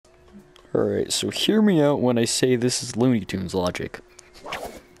Alright, so hear me out when I say this is Looney Tunes logic.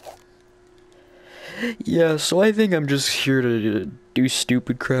 Yeah, so I think I'm just here to do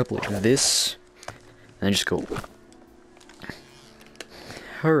stupid crap like this, and then just go.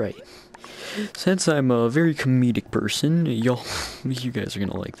 Alright. Since I'm a very comedic person, you guys are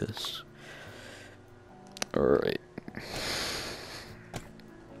gonna like this. Alright.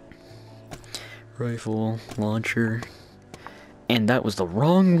 Rifle, launcher, and that was the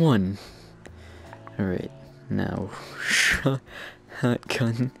wrong one. Alright, now,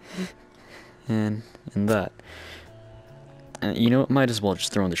 shotgun, and that. You know what, might as well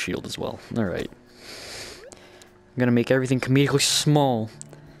just throw in the shield as well. Alright. I'm gonna make everything comedically small.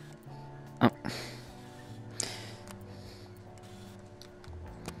 Oh.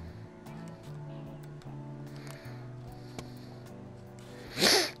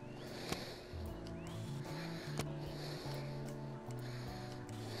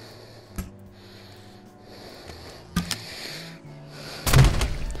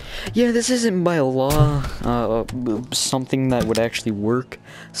 Yeah, this isn't by law, something that would actually work.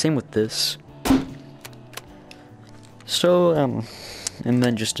 Same with this. So, and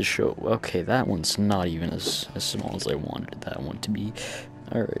then just to show, okay, that one's not even as small as I wanted that one to be.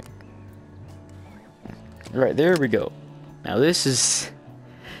 Alright. Alright, there we go. Now this is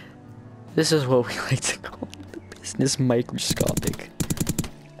what we like to call the business microscopic.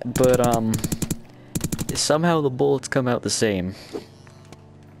 But, somehow the bullets come out the same.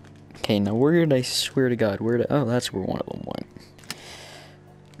 Okay, now where did I swear to God, oh, that's where one of them went.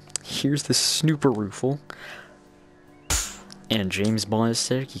 Here's the snooper rifle. And James Bond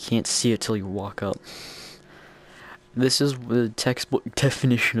aesthetic, you can't see it till you walk up. This is the textbook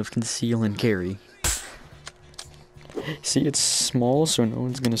definition of conceal and carry. See, it's small, so no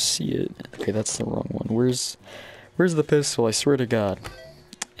one's gonna see it. Okay, that's the wrong one. Where's the pistol? I swear to God.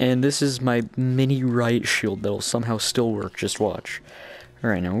 And this is my mini riot shield that'll somehow still work, just watch.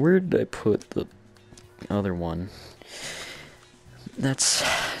 Alright, now where did I put the other one? That's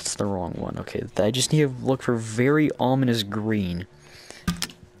the wrong one. Okay, I just need to look for very ominous green.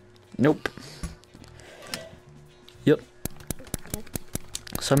 Nope. Yep.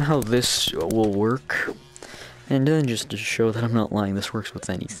 Somehow this will work. And then just to show that I'm not lying, this works with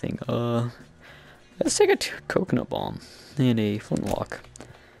anything. Let's take a coconut bomb, and a flintlock,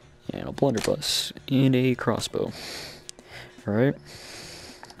 and a blunderbuss, and a crossbow. Alright.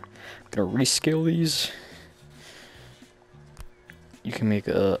 Gonna rescale these. You can make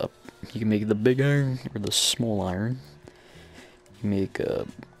you can make the big iron or the small iron. You make a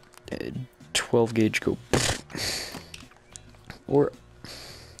 12 gauge go, or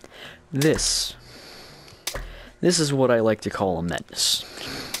this. This is what I like to call a menace.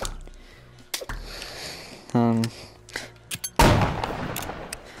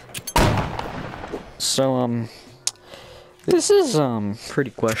 So this is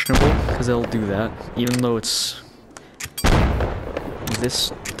pretty questionable because they'll do that, even though it's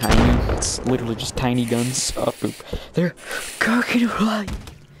this tiny. It's literally just tiny guns. Oh, poop. They're cooking right.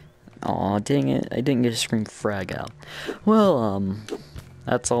 Aw, dang it! I didn't get to scream frag out. Well,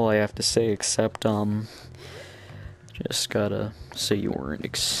 that's all I have to say. Except just gotta say you weren't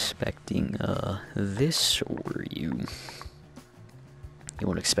expecting this, were you? You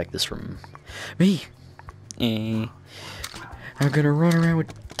won't expect this from me. I'm gonna run around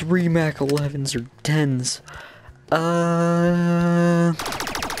with 3 Mac 11s or 10s.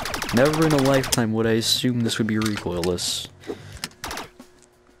 Never in a lifetime would I assume this would be recoilless.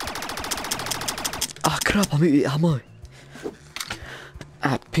 Ah, crap, I'm eating ammo.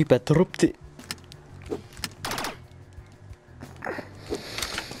 Ah, Pip, I dropped it.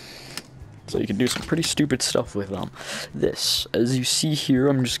 So you can do some pretty stupid stuff with this. As you see here,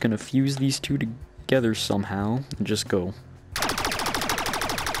 I'm just gonna fuse these two together somehow and just go.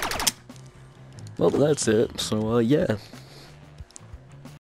 Well, that's it. So, yeah.